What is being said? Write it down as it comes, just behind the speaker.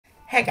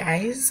Hey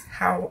guys,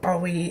 how are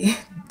we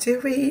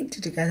doing?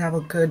 Did you guys have a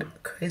good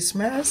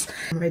Christmas?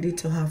 I'm ready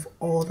to have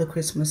all the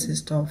Christmas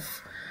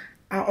stuff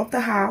out of the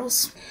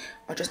house.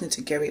 I just need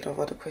to get rid of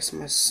all the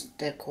Christmas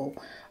decor.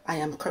 I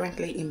am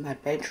currently in my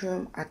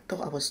bedroom. I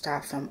thought I would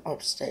start from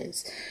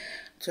upstairs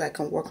so I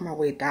can work my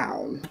way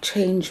down.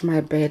 Change my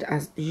bed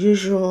as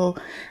usual,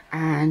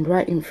 and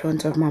right in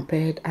front of my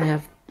bed I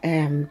have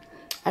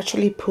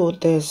actually put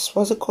this,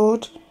 what's it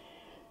called,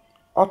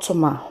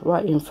 ottoman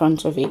right in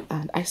front of it,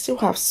 and I still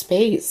have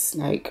space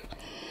like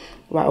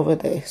right over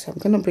there, so I'm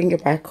gonna bring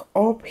it back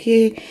up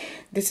here.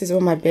 This is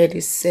what my bed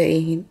is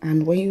saying,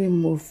 and when you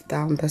move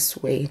down this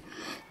way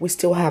we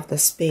still have the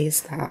space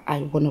that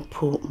I want to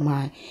put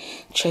my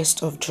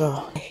chest of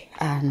drawers,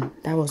 and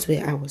that was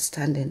where I was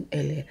standing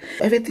earlier.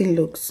 Everything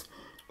looks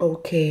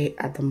okay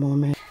at the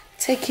moment.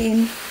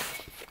 Actually,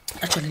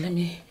 let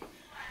me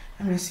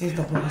see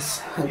the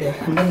boys. Okay,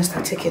 I'm gonna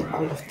start taking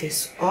all of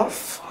this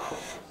off.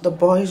 The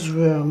boys'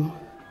 room,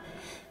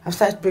 I've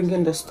started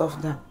bringing the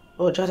stuff down.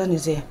 Oh, Jordan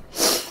is here.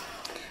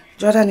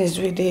 Jordan is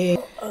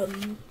reading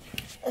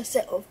a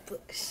set of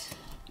books.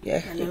 Yeah,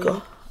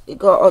 he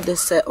got all the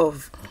set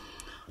of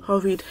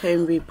Horrid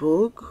Henry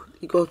book.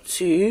 He got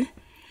 2,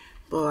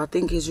 but I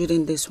think he's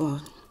reading this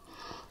one,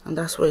 and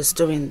that's what he's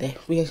doing there.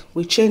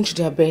 We changed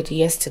their bed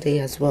yesterday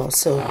as well,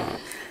 so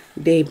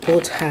they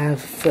both have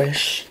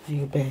fresh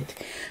new bed.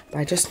 But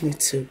I just need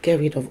to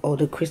get rid of all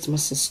the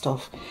Christmas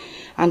stuff,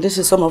 and this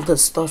is some of the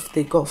stuff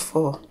they got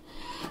for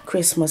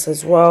Christmas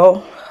as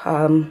well.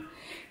 I'm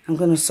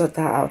gonna sort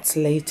that out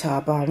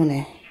later, but I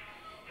wanna,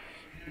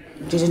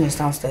 Jayden is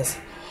downstairs.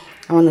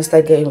 I wanna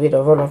start getting rid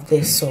of all of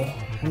this, so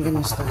I'm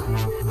gonna start.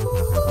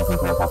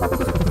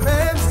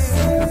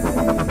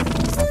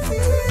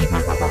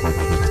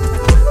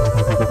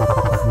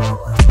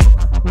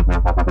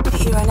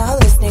 You are now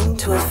listening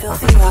to a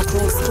Filthy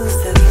Rotten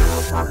exclusive.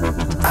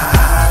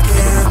 I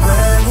can't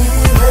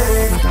believe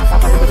it. I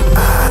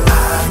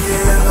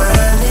can't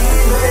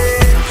believe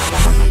it.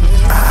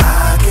 I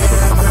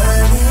can't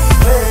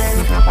believe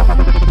it.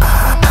 I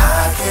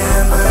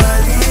can't believe it. I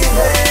can't believe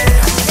it. I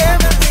can't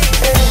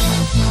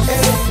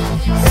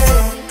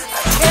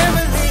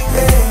believe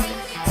it.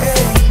 I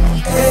can't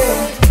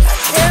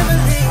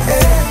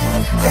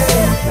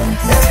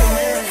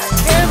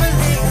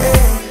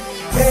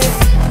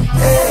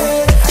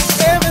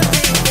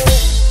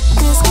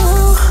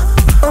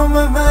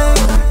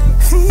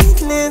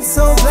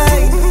so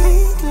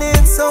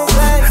bad, so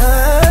bad.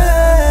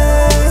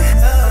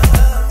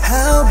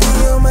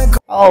 Oh my God.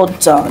 All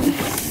done.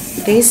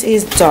 This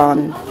is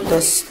done.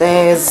 The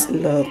stairs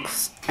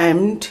looks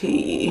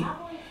empty.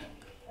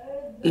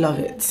 Love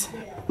it.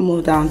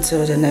 Move down to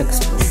the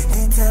next one.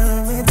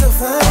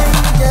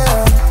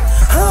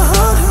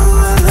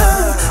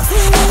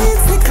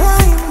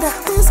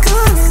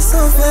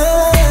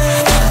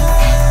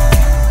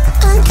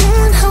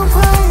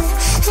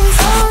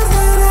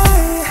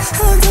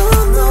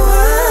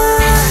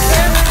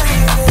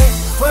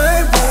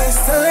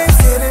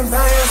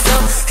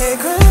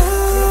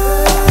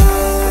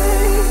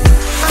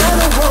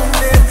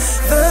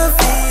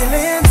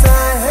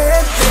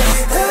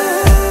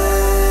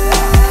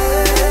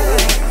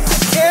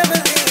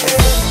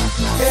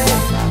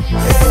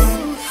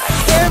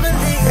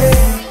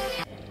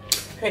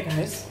 Hey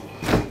guys,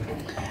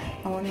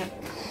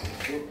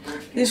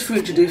 this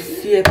fridge they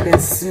fear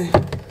person.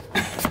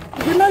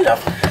 you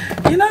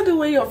know the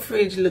way your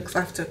fridge looks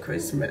after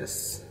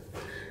Christmas.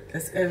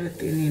 There's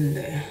everything in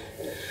there.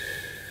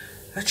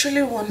 I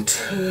actually want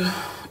to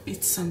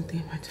eat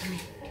something, but I'm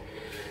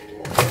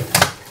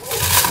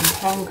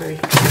hungry.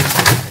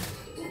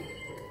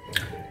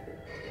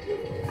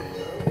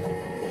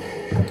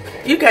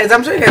 You guys,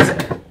 I'm sure you guys,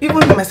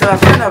 even myself, I'm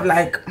kind of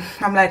like,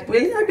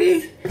 really,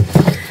 Abby?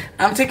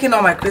 I'm taking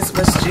all my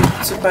Christmas tree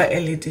super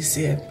early this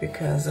year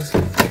because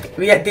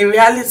the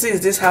reality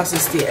is this house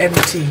is still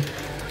empty.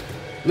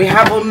 We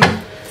haven't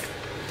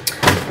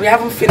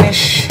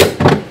finished.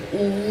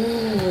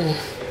 Ooh,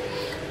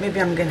 maybe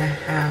I'm gonna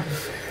have.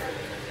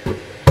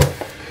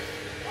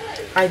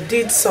 I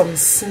did some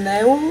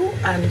snail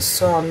and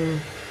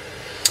some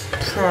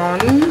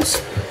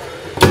prawns.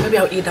 Maybe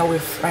I'll eat that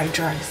with fried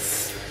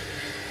rice.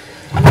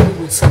 Maybe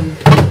with some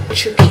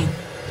chicken.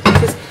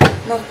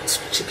 Not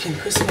chicken,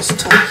 Christmas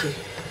turkey.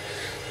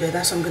 Yeah,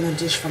 that's what I'm gonna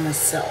dish for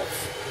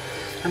myself.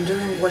 I'm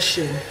doing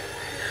washing.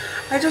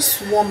 I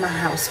just want my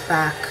house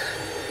back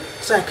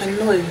so I can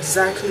know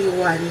exactly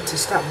what I need to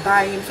start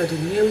buying for the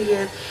new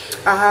year.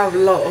 I have a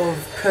lot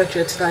of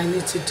projects that I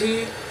need to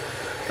do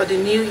for the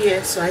new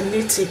year, so I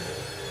need to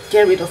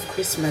get rid of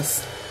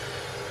Christmas.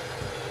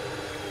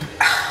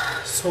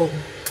 So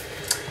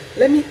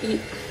let me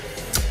eat.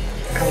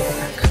 I'll be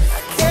back.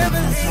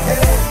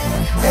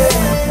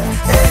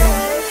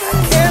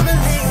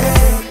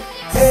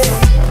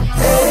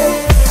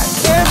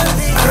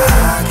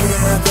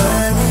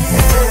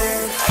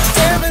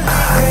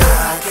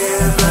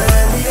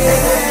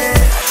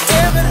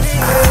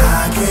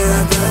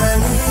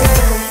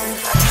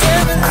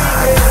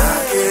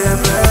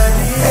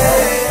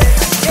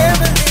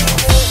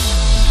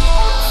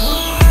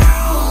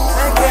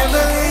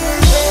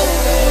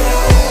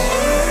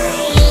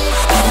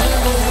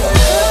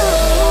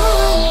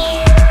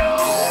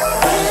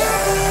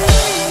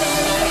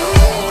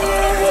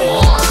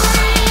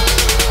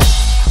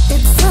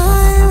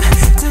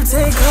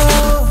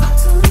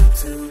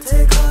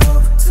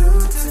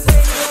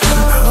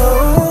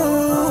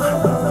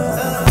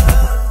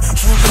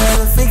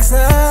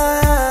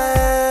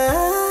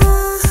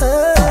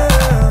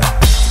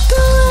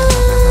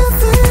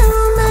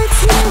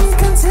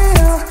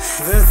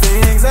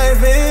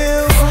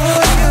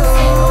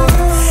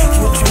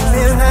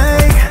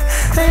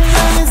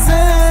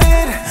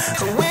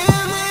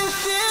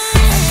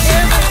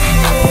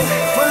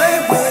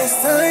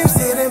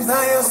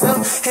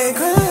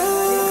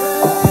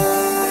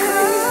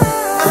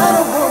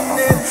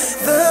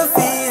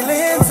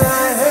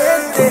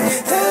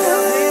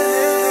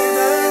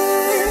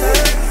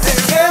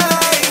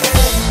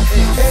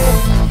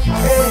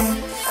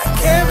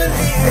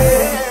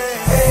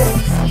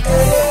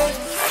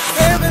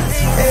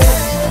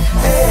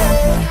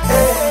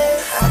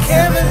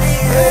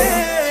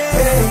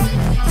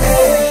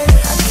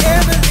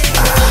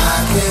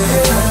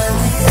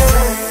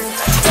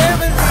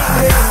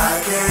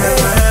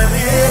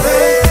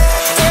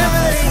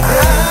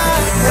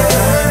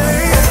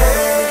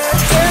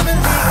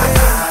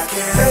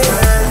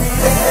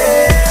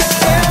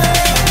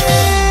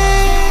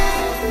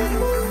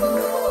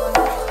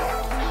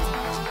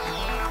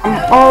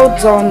 all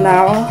done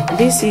now.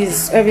 This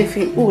is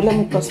everything. Oh, let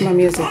me pause my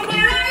music.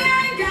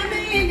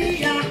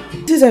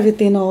 This is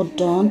everything all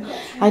done.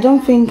 I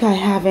don't think I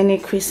have any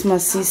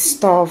Christmassy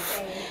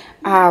stuff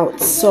out,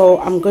 so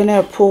I'm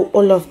gonna put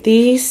all of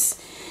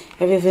this,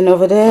 everything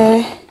over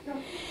there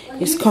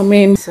is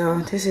coming.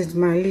 So this is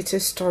my little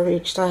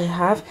storage that I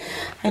have.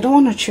 I don't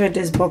want to throw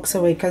this box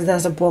away because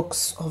there's a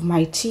box of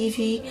my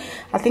TV.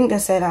 I think they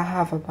said I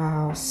have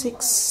about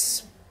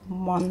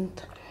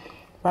 6-month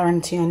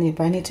warranty on it,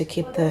 but I need to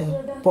keep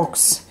the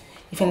box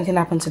if anything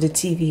happened to the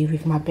TV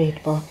with my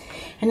bed. But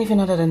anything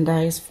other than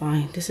that is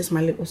fine. This is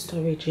my little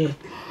storage here.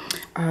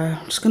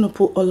 I'm just gonna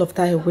put all of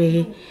that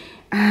away,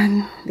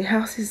 and the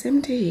house is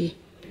empty.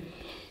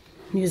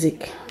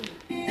 Music.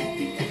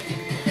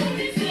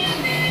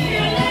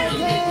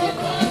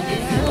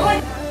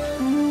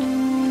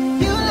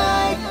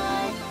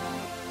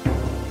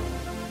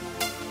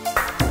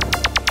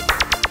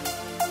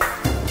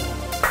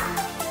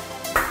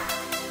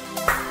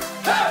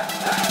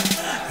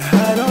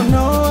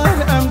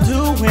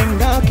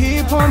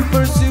 I'm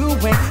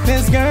pursuing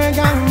this girl,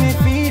 got me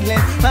feeling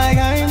like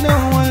I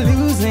know I'm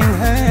losing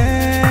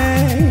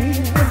her.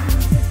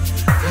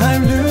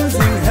 I'm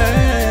losing her.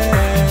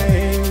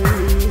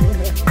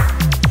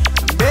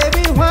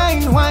 Baby,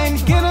 wine, wine,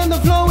 get on the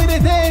floor with the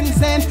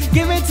dance and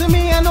give it to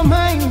me. I know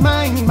mine,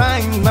 mine,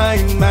 mine,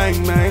 mine,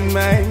 mine, mine,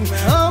 mine.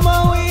 I'm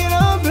a way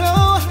to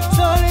blow,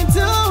 starting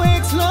to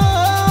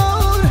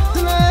explode.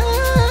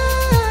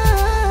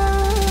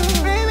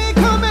 Baby,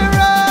 come around.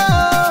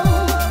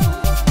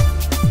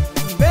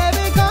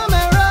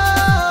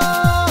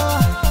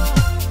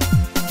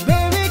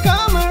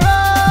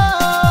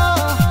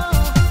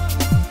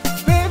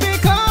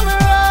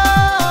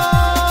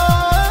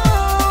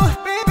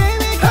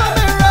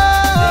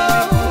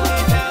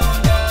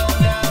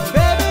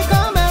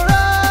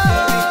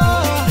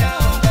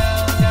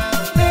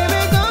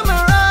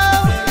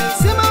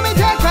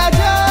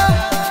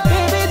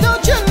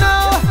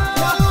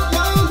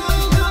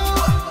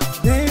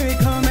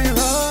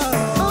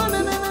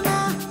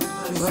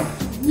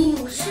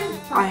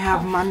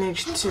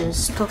 Managed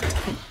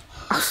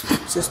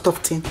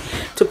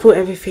to put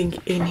everything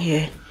in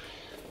here.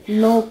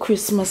 No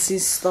Christmassy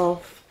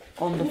stuff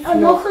on the floor.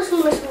 No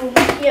Christmas will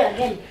be here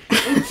again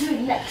until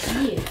next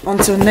year.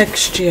 Until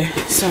next year.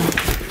 So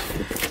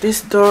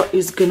this door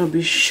is gonna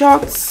be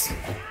shut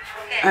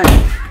and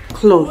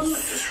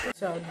closed.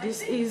 So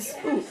this is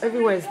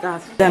everywhere is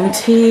dark,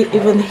 empty.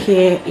 Even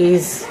here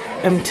is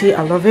empty.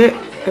 I love it.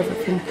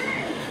 Everything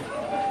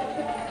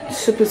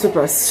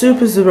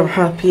super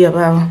happy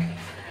about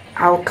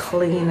how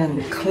clean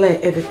and clear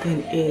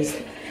everything is.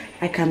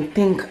 I can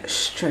think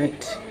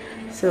straight.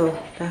 So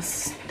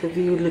that's the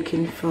view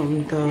looking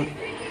from the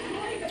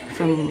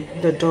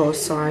door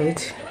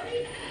side.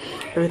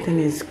 Everything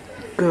is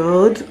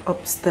good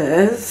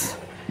upstairs.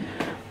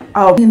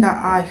 Oh, that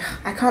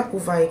I can't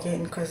over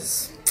again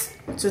because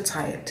I'm too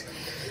tired.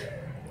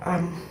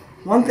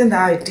 One thing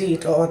that I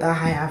did or that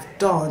I have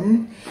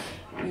done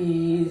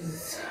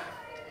is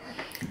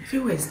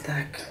everywhere is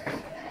dark.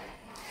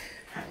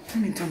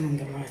 Let me turn on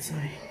the light,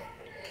 sorry.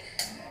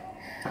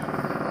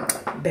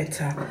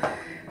 Better.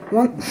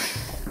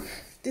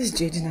 This is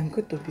Jayden, I'm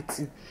good to be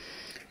too.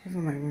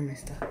 Even my room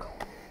is dark.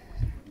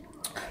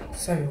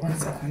 Sorry, 1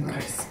 second,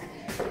 guys.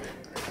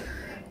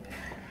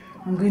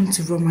 I'm going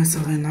to rub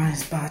myself a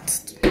nice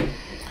bath.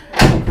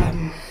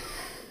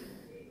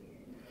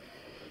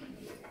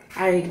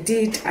 I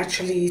did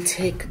actually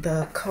take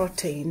the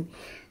curtain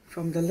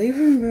from the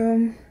living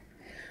room.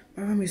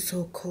 My room is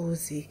so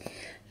cozy.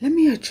 Let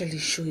me actually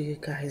show you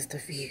guys the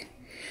view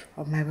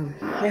of my room.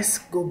 Let's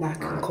go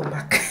back and come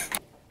back.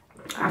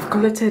 I've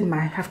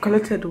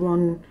collected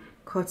one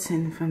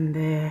curtain from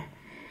there,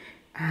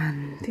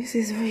 and this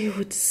is where you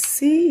would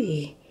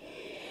see.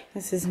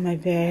 This is my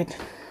bed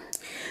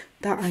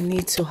that I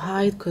need to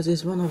hide because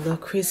it's one of the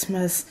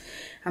Christmas.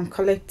 I'm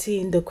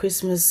collecting the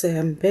Christmas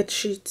bed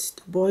sheets,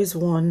 the boys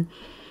one,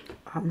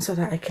 so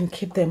that I can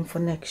keep them for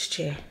next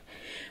year.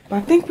 But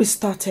I think we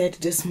started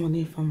this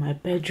morning from my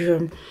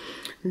bedroom.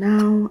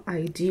 Now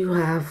I do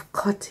have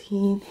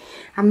curtain.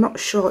 I'm not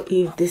sure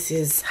if this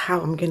is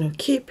how I'm gonna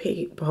keep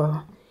it,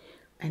 but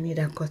I need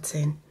a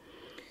curtain.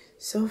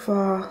 So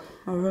far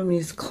my room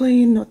is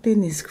clean,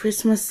 nothing is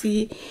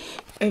Christmassy,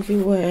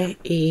 everywhere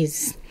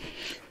is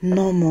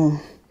normal.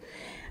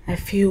 I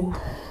feel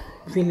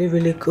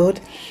really good.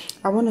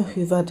 I want to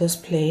hoover this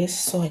place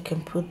so I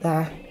can put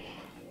that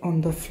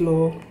on the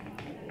floor.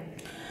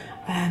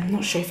 I'm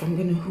not sure if I'm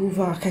gonna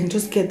hoover. I can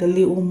just get the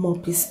little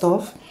moppy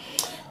stuff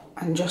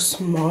and just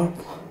mop.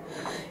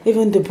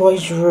 Even the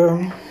boys'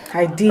 room,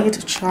 I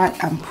did try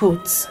and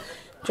put,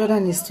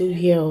 Jordan is still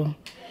here.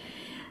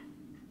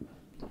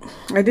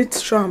 I did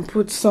try and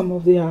put some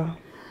of their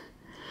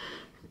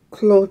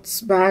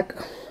clothes back.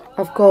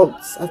 I've got,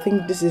 I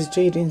think this is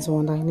Jayden's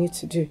one that I need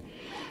to do,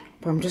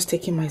 but I'm just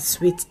taking my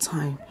sweet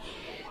time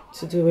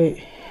to do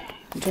it.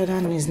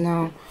 Jordan is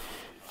now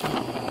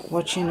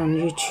watching on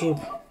YouTube.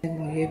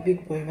 You're a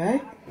big boy,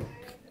 right?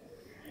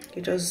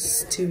 He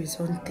just do his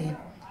own thing.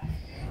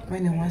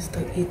 when he wants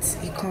to eat,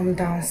 he comes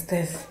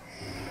downstairs.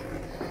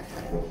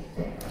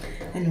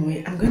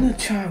 Anyway, I'm gonna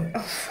try.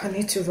 Oh, I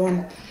need to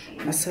run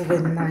myself a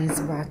nice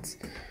bath.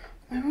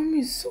 My room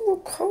is so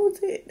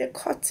cozy. The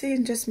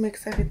curtain just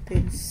makes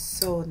everything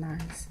so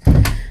nice.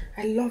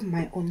 I love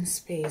my own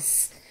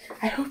space.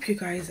 I hope you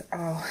guys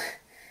are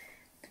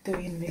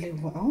doing really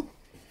well.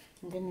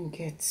 I'm gonna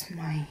get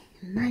my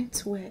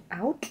nightwear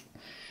out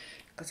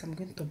because I'm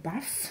going to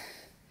bath.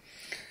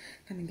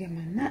 Gonna get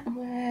my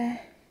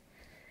nightwear.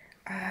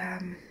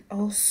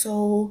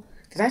 Also,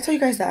 did I tell you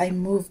guys that I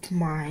moved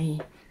my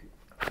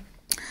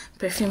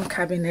perfume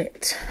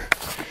cabinet?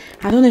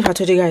 I don't know if I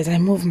told you guys I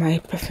moved my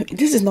perfume.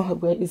 This is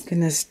not where it's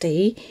gonna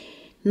stay.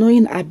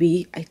 Knowing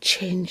Abby, I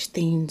change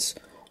things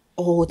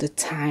all the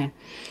time.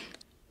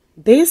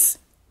 This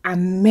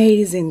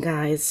amazing,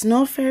 guys,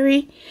 snow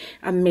fairy,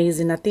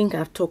 amazing. I think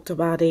I've talked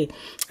about it.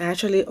 I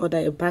actually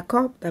ordered a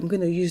backup that I'm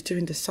going to use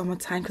during the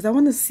summertime because I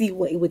want to see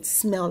what it would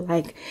smell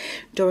like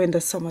during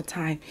the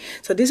summertime.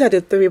 So these are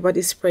the 3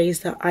 body sprays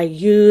that I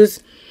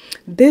use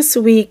this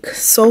week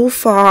so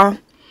far.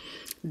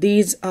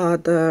 These are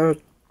the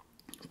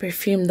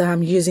perfume that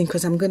I'm using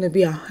because I'm going to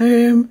be at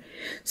home.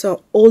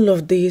 So all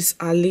of these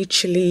are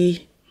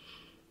literally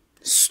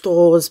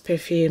stores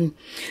perfume.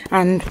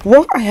 And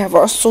what I have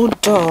also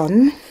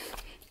done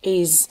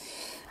is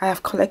I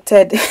have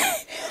collected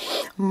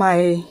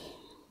my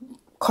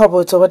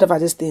cupboards or whatever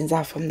these things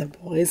are from the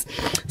boys.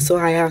 So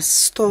I have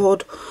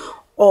stored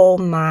all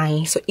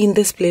my, so in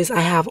this place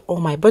I have all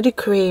my body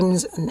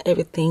creams and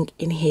everything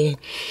in here.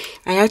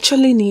 I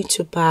actually need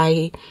to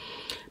buy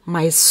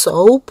my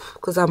soap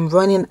because I'm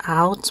running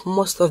out.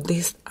 Most of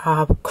these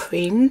are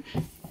cream.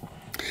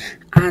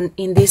 And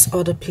in this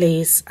other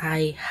place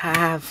I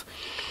have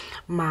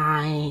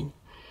my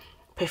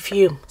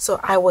perfume. So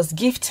I was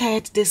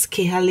gifted this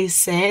Kihali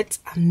set,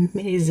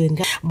 amazing.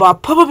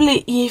 But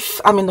probably if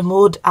I'm in the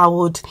mood I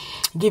would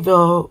give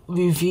a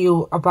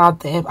review about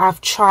them. I've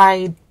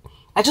tried,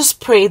 I just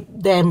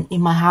sprayed them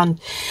in my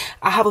hand.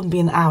 I haven't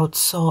been out,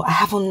 so I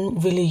haven't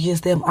really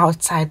used them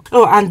outside.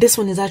 Oh, and this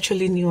one is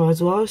actually new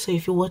as well. So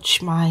if you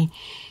watch my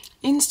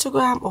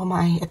Instagram or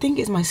my, I think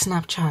it's my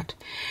Snapchat,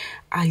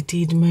 I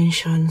did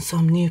mention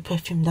some new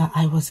perfume that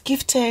I was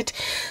gifted.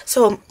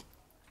 So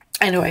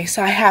anyway,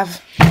 so I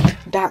have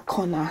that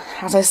corner.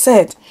 As I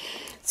said,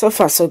 so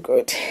far so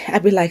good.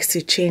 Abby likes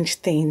to change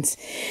things.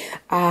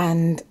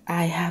 And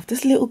I have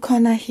this little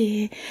corner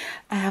here.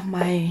 I have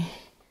my,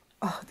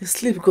 oh, the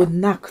sleep good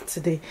knock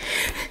today.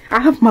 I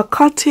have my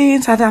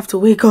curtains. I'd have to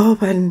wake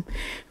up in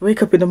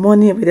the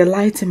morning with the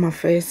light in my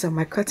face. So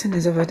my curtain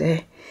is over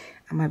there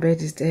and my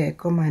bed is there.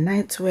 Got my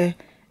nightwear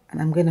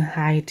and I'm gonna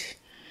hide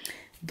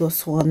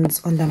those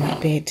ones under my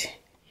bed.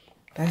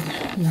 I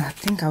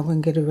think I'll go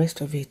and get the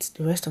rest of it,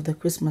 the rest of the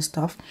Christmas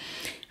stuff.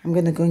 I'm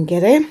gonna go and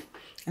get it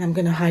and I'm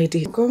gonna hide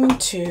it. I'm going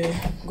to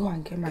go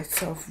and get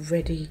myself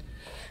ready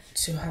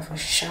to have a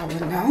shower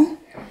now.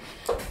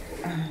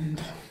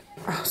 And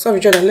oh,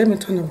 sorry Jordan, let me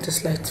turn off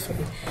this light for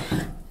you.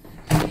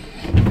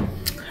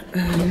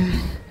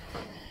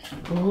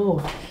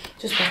 Oh,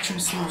 this bathroom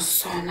smells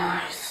so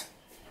nice.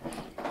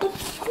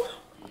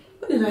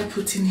 What did I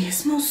put in here? It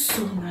smells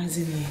so nice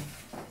in here.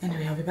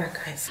 Anyway, I'll be back,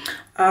 guys.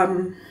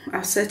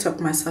 I've set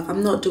up myself.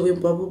 I'm not doing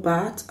bubble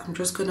bath. I'm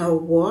just gonna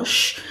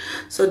wash.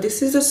 So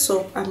this is the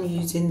soap I'm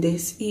using.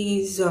 This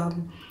is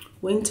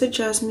Winter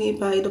Jasmine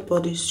by the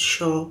Body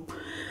Shop.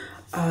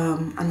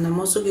 And I'm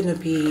also gonna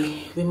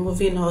be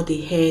removing all the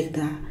hair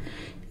that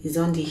is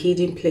on the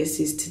hidden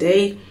places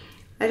today.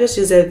 I just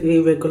use a very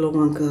regular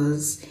one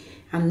because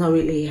I'm not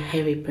really a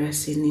hairy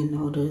person in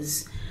all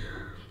those,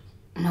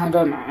 I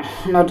don't know,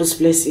 in all those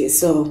places.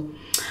 So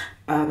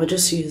I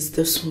just use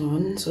this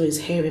one. So it's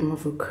hair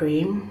removal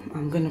cream.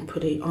 I'm gonna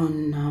put it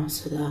on now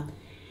so that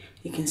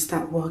you can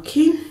start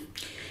working.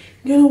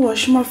 I'm gonna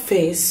wash my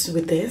face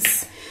with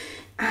this.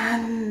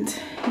 And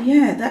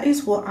yeah, that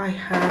is what I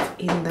have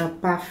in the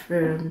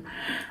bathroom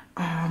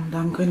that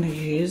I'm gonna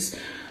use.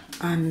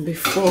 And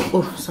before,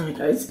 oh sorry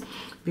guys,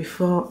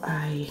 before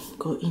I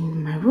go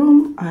in my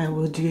room, I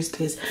would use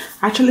this.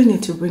 I actually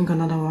need to bring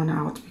another one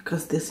out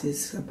because this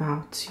is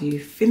about to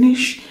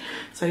finish.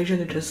 So I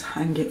usually just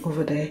hang it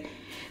over there.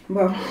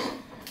 Well,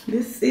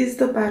 this is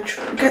the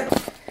bathroom.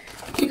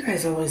 You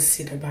guys always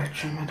see the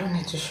bathroom. I don't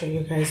need to show you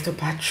guys the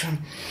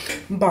bathroom,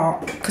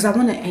 but because I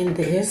want to end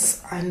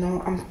this, I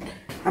know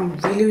I'm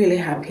really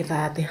happy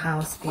that the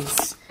house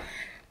is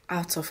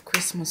out of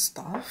Christmas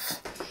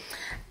stuff.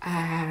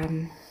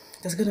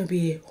 There's gonna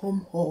be a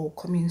home haul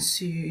coming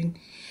soon.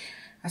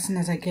 As soon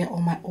as I get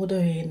all my order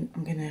in,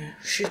 I'm gonna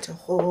shoot a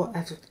haul.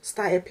 I've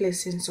started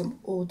placing some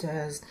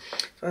orders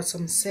for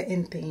some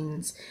certain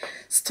things.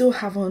 Still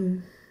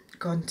haven't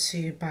gone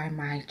to buy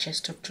my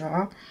chest of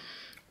drawer,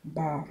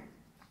 but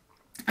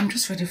I'm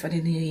just ready for the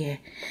new year.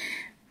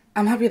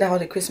 I'm happy that all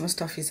the Christmas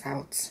stuff is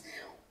out.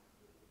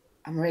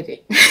 I'm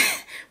ready.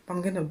 But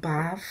I'm gonna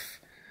bath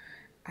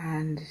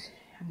and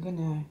I'm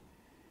gonna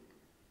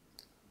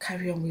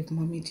carry on with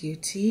mommy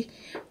duty.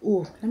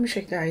 Oh, let me show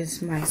you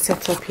guys my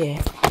setup here.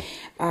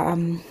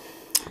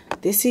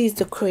 This is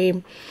the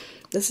cream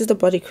this is the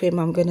body cream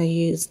I'm gonna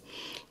use.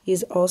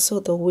 Is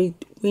also the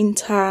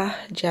winter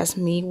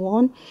jasmine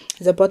one.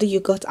 It's a body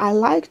yogurt. I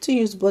like to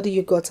use body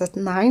yogurt at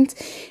night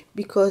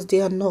because they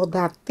are not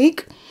that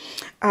thick.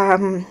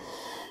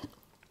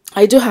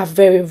 I do have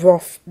very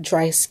rough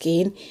dry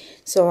skin,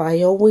 so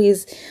I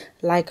always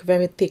like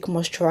very thick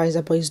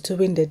moisturizer, but it's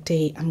during the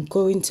day. I'm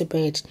going to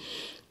bed,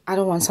 I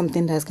don't want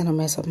something that's gonna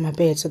mess up my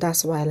bed, so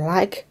that's why I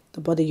like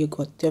the body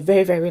yogurt. They're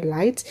very, very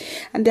light,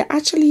 and they're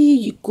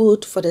actually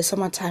good for the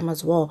summertime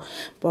as well,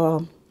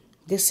 but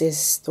this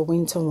is the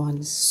winter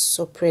one.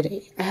 So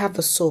pretty. I have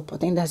the soap. I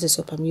think that's the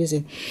soap I'm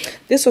using.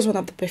 This was one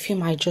of the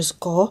perfume I just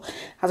got.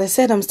 As I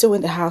said, I'm still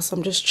in the house.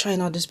 I'm just trying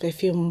out this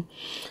perfume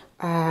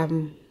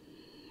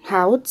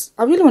out.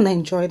 I really want to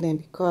enjoy them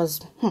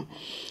because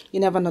you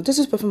never know. This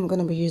is perfume I'm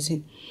going to be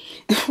using.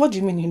 What do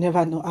you mean you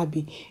never know,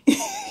 Abby?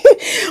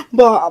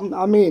 But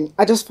I mean,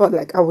 I just felt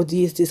like I would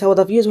use this. I would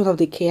have used one of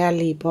the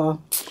Keali, but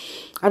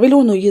I really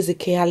want to use the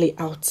Keali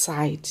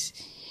outside.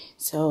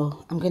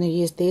 So I'm going to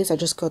use this. I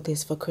just got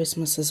this for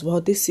Christmas as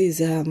well. This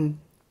is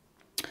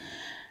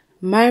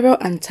Myro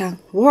and Tang.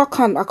 Well,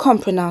 I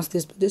can't pronounce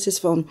this, but this is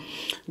from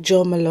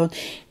Jo Malone.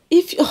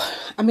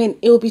 I mean,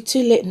 it will be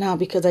too late now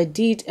because I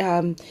did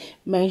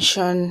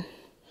mention.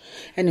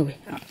 Anyway,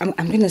 I'm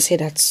going to say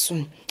that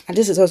soon. And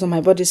this is also my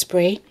body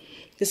spray.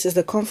 This is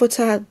the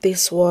comforter.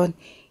 This one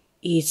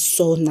is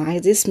so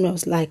nice. This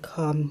smells like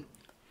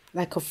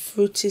a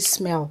fruity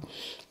smell.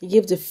 It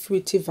gives the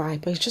fruity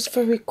vibe, but it's just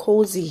very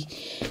cozy.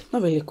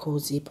 Not really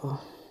cozy, but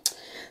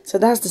so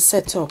that's the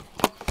setup.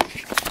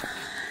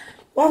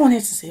 What I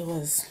wanted to say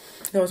was,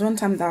 there was one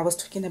time that I was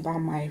talking about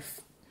my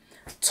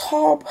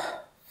top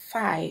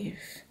 5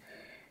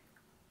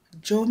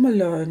 Jo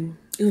Malone.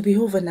 It will be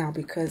over now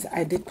because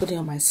I did put it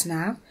on my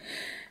snap.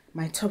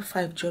 My top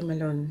 5 Jo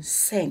Malone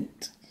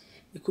scent.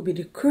 It could be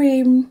the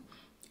cream,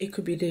 it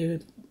could be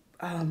the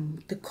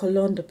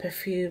cologne, the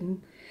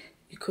perfume,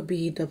 it could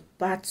be the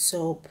bath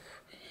soap,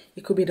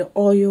 it could be the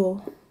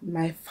oil.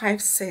 My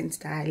 5 scents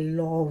that I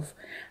love,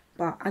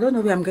 but I don't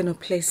know where I'm gonna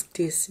place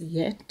this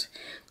yet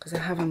because I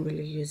haven't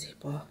really used it,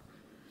 but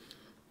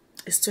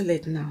it's too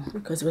late now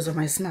because it was on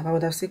my snap. I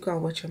would have still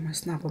gone watch on my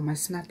snap, but my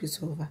snap is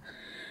over.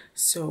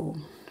 So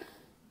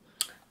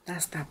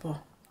that's that.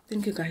 But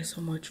thank you guys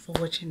so much for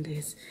watching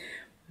this.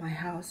 My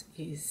house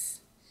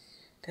is,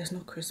 there's no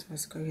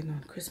Christmas going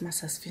on.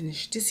 Christmas has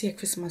finished. This year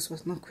Christmas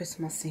was not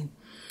Christmasing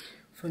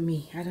for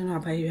me. I don't know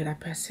about you other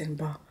person,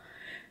 but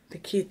the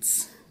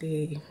kids,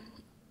 they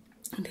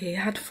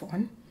had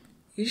fun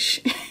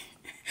ish.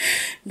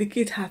 The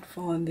kids had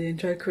fun, they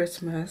enjoyed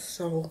Christmas,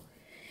 so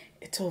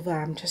it's over.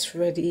 I'm just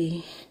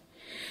ready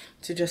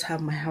to just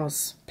have my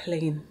house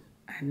plain,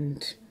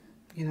 and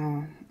you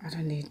know, I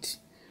don't need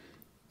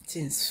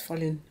things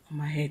falling on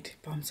my head.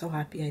 But I'm so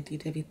happy I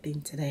did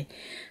everything today.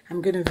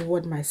 I'm gonna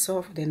reward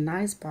myself with a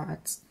nice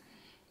bath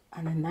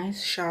and a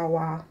nice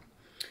shower,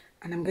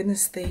 and I'm gonna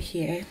stay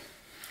here,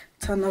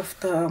 turn off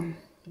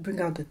bring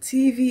out the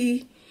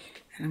TV,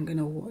 and I'm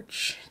gonna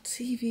watch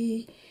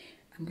TV.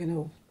 I'm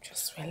gonna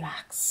just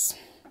relax.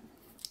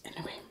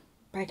 Anyway,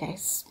 bye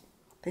guys.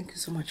 Thank you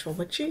so much for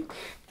watching.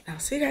 I'll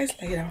see you guys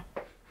later.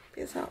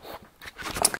 Peace out.